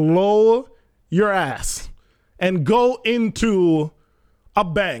pants below your ass and go into a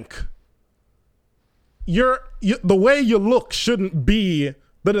bank, the way you look shouldn't be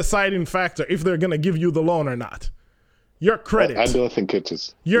the deciding factor if they're gonna give you the loan or not. Your credit. I don't think it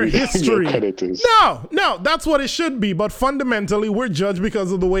is. Your history. Your credit is. No, that's what it should be. But fundamentally, we're judged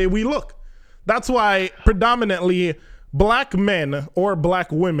because of the way we look. That's why predominantly black men or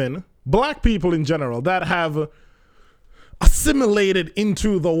black women, black people in general that have assimilated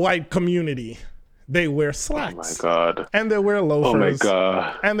into the white community, they wear slacks. Oh my God. And they wear loafers. Oh my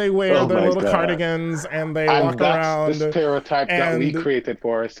God. And they wear their little cardigans and they walk around. That's the stereotype that we created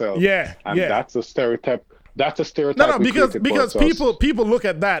for ourselves. Yeah. And that's a stereotype. That's a stereotype. No, because people look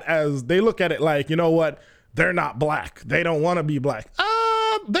at that as, they look at it like, you know what? They're not black. They don't want to be black.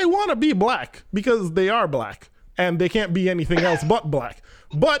 They want to be black because they are black and they can't be anything else but black.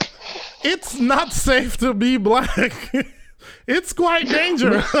 But it's not safe to be black. It's quite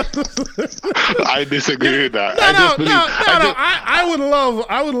dangerous. I disagree with that.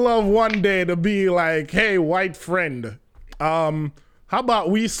 I would love one day to be like, hey, white friend, how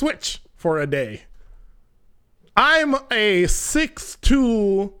about we switch for a day? I'm a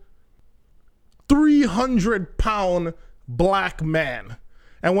 6'2", 300-pound black man.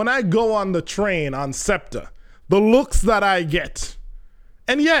 And when I go on the train on SEPTA, the looks that I get,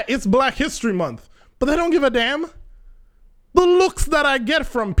 and yeah, it's Black History Month, but they don't give a damn. The looks that I get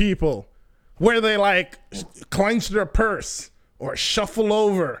from people where they like clench their purse or shuffle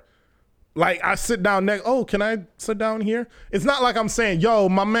over. Like I sit down next, oh, can I sit down here? It's not like I'm saying, yo,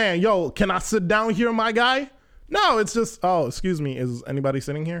 my man, yo, can I sit down here, my guy? No, it's just, oh, excuse me, is anybody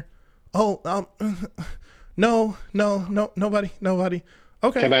sitting here? Oh, no, nobody.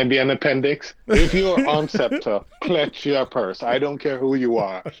 Okay. Can I be an appendix? If you're on SEPTA, clutch your purse. I don't care who you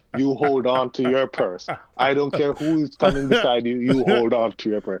are. You hold on to your purse. I don't care who is standing beside you. You hold on to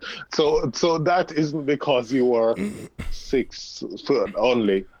your purse. So that isn't because you are 6 foot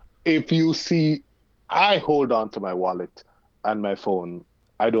only. If you see, I hold on to my wallet and my phone.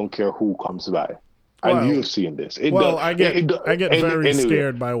 I don't care who comes by. And you've seen this. I get very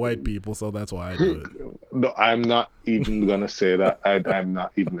scared by white people, so that's why I do it. No, I'm not even gonna say that. I'm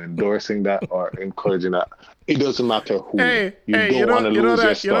not even endorsing that or encouraging that. It doesn't matter who. You don't want to lose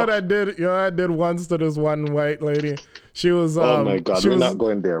your stuff. You know I did once to this one white lady. She was. Oh my God, we're not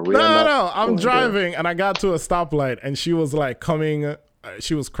going there. No. I'm driving and I got to a stoplight and she was like coming.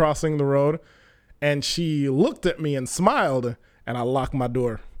 She was crossing the road, and she looked at me and smiled, and I locked my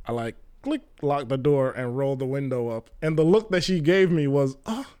door. I like. Click, lock the door and roll the window up. And the look that she gave me was,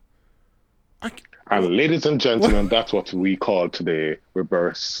 And ladies and gentlemen, that's what we call today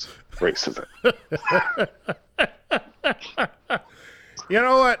reverse racism. You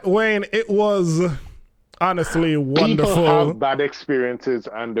know what, Wayne? It was honestly wonderful. People have bad experiences,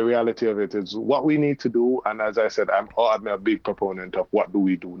 and the reality of it is what we need to do. And as I said, I'm a big proponent of what do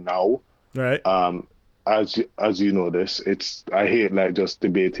we do now. Right. As you know this, I hate like just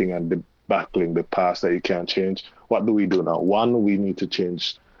debating and battling the past that you can't change. What do we do now? One, we need to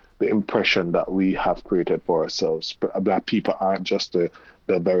change the impression that we have created for ourselves. Black people aren't just the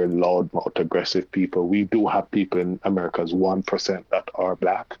very loudmouth, aggressive people. We do have people in America's 1% that are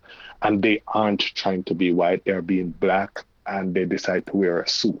black, and they aren't trying to be white. They're being black, and they decide to wear a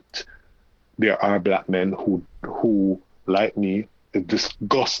suit. There are black men who like me, is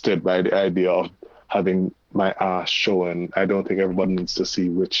disgusted by the idea of having my ass showing. I don't think everybody needs to see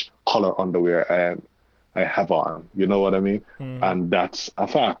which color underwear I have on. You know what I mean? And that's a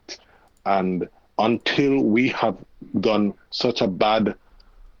fact. And until we have done such a bad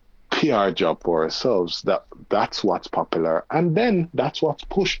PR job for ourselves, that's what's popular. And then that's what's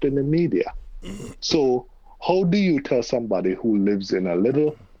pushed in the media. So how do you tell somebody who lives in a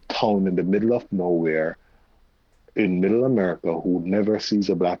little town in the middle of nowhere in middle America who never sees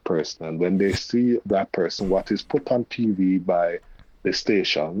a black person, and when they see a black person, what is put on TV by the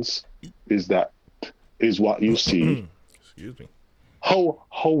stations is what you see. Excuse me. How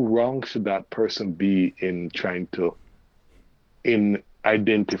wrong should that person be in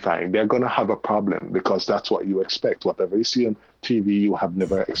identifying? They're gonna have a problem because that's what you expect. Whatever you see on TV, you have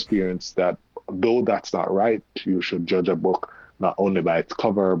never experienced that. Though that's not right, you should judge a book not only by its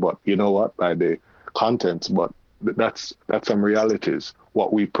cover, but you know what, by the contents. But that's some realities.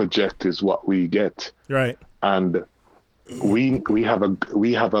 What we project is what we get, Right. and we have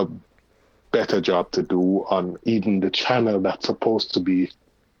a better job to do on even the channel that's supposed to be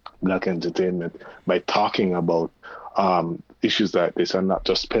Black entertainment by talking about issues like this and not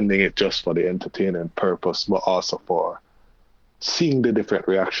just spending it just for the entertainment purpose, but also for seeing the different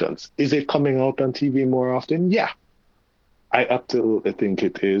reactions. Is it coming out on TV more often? Yeah, I absolutely think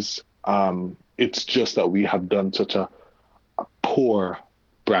it is. It's just that we have done such a poor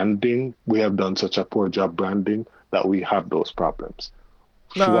branding. We have done such a poor job branding that we have those problems.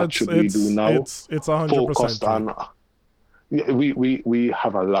 No, What should we do now? It's 100% Focused true. on. Yeah, we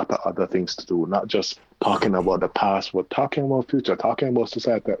have a lot of other things to do, not just talking about the past, but talking about future, talking about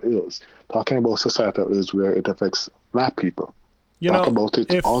societal ills, talking about societal ills where it affects Black people. Talk about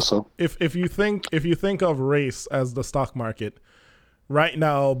it also. If you think of race as the stock market, right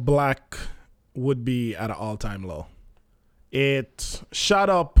now Black would be at an all-time low. It shot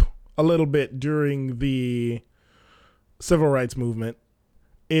up a little bit during the civil rights movement.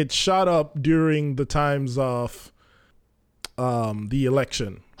 It shot up during the times of the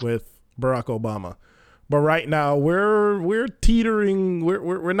election with Barack Obama. But right now we're teetering.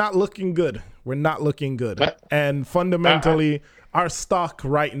 We're not looking good. We're not looking good. And fundamentally, our stock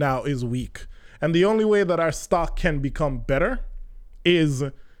right now is weak. And the only way that our stock can become better is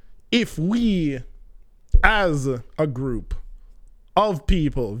if we, as a group of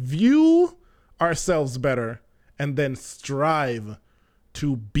people, view ourselves better and then strive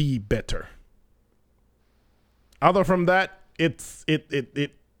to be better. Other from that,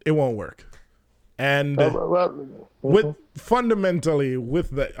 it won't work. And with fundamentally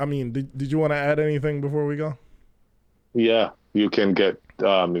with that, I mean, did you want to add anything before we go? Yeah, you can get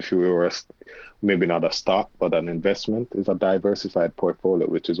if you were maybe not a stock but an investment, is a diversified portfolio,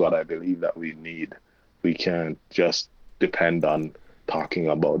 which is what I believe that we need. We can't just depend on talking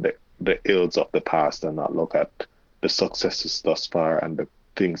about the ills of the past and not look at the successes thus far and the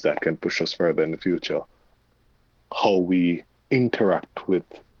things that can push us further in the future. How we interact with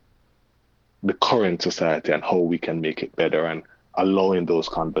the current society and how we can make it better, and allowing those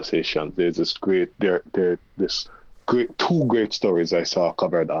conversations. There's this two great stories I saw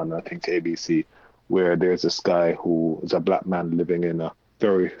covered on, I think, ABC, where there's this guy who is a Black man living in a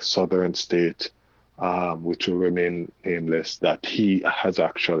very southern state, which will remain nameless, that he has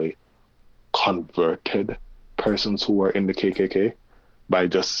actually converted persons who were in the KKK by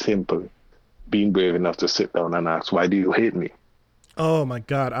just simply being brave enough to sit down and ask, "Why do you hate me?" Oh my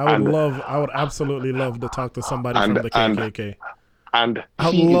God, I would absolutely love to talk to somebody from the KKK. And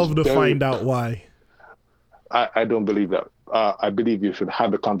I'd love to find out why. I don't believe that. I believe you should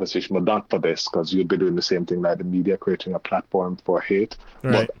have a conversation, but not for this, because you'll be doing the same thing like the media, creating a platform for hate.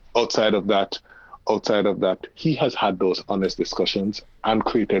 Right. But outside of that, he has had those honest discussions and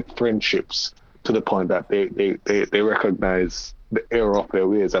created friendships to the point that they recognize the error of their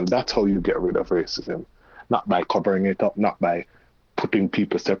ways, and that's how you get rid of racism. Not by covering it up, not by putting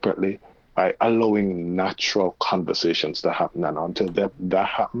people separately, by allowing natural conversations to happen. And until that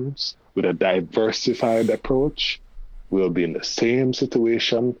happens, with a diversified approach, we'll be in the same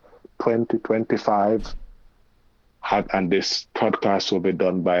situation 2025. And this podcast will be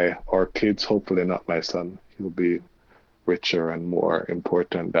done by our kids, hopefully not my son. He'll be richer and more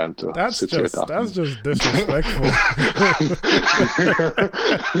important than to that's just disrespectful.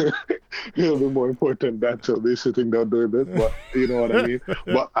 He'll be more important than to be sitting down doing this, but you know what I mean.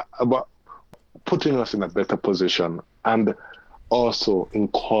 But putting us in a better position and also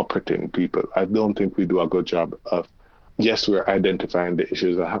incorporating people. I don't think we do a good job of, yes, we're identifying the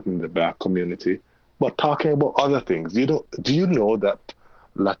issues that happen in the Black community, but talking about other things. Do you know that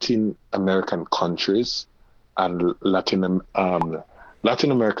Latin American countries and Latin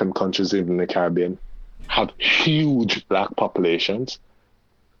American countries in the Caribbean have huge Black populations,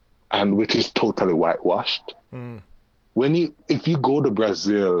 and which is totally whitewashed? If you go to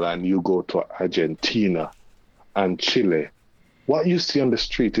Brazil and you go to Argentina and Chile, what you see on the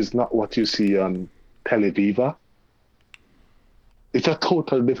street is not what you see on Televiva. It's a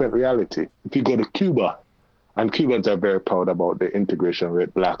total different reality. If you go to Cuba, and Cubans are very proud about the integration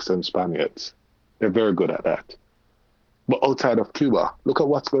with Blacks and Spaniards. They're very good at that. But outside of Cuba, look at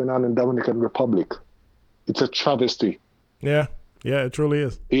what's going on in Dominican Republic. It's a travesty. Yeah, it truly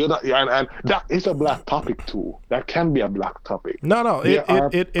is. And that is a Black topic too. That can be a Black topic. No,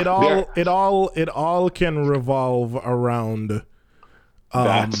 it all can revolve around.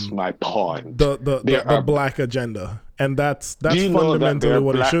 That's my point. The Black agenda, and that's fundamentally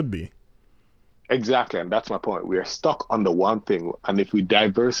what it should be. Exactly, and that's my point. We are stuck on the one thing, and if we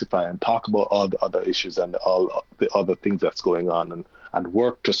diversify and talk about all the other issues and all the other things that's going on, and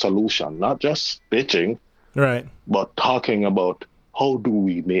work to solution, not just bitching, Right. but talking about how do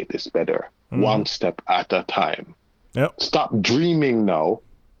we make this better, one step at a time. Yep. Stop dreaming now.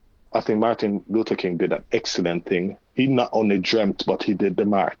 I think Martin Luther King did an excellent thing. He not only dreamt, but he did the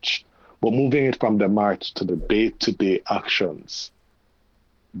march. But moving it from the march to the day-to-day actions,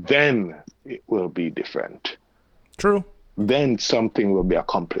 then it will be different. True. Then something will be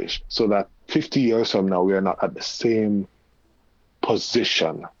accomplished, so that 50 years from now, we are not at the same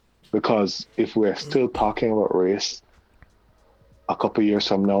position. Because if we're still talking about race a couple years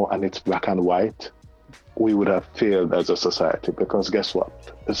from now and it's black and white, we would have failed as a society. Because guess what?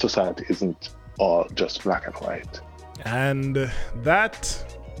 The society isn't all just black and white. And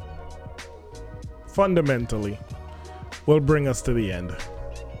that fundamentally will bring us to the end.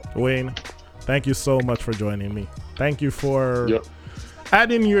 Wayne, thank you so much for joining me. Thank you for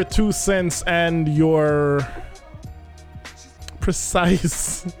adding your 2 cents and your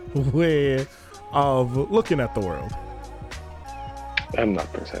precise way of looking at the world. I'm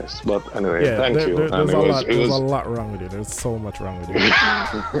not precise, but anyway, thank you. There's a lot wrong with you. There's so much wrong with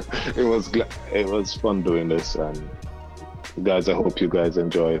you. It was fun doing this, and guys, I hope you guys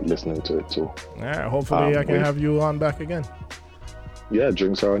enjoy listening to it too. Yeah, hopefully I can have you on back again. Yeah,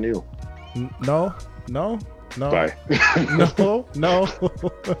 drinks are on you. No. Bye. No.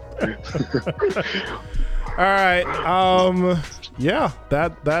 All right. Yeah,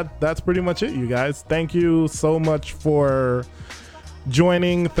 that's pretty much it, you guys. Thank you so much for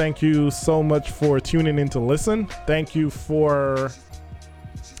joining. Thank you so much for tuning in to listen. Thank you for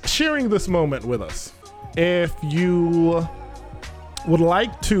sharing this moment with us. If you would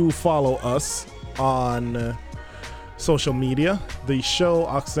like to follow us on social media, the show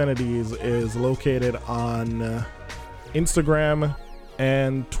Oxenities is located on Instagram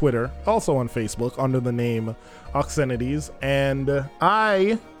and Twitter, also on Facebook under the name Oxenities, and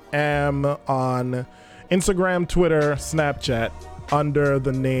I am on Instagram, Twitter, Snapchat under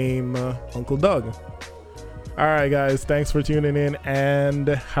the name Uncle Doug. All right, guys, thanks for tuning in and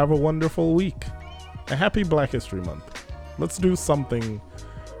have a wonderful week. A happy Black History Month. Let's do something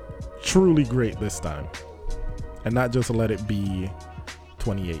truly great this time and not just let it be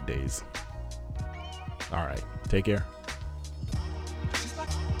 28 days. All right, take care.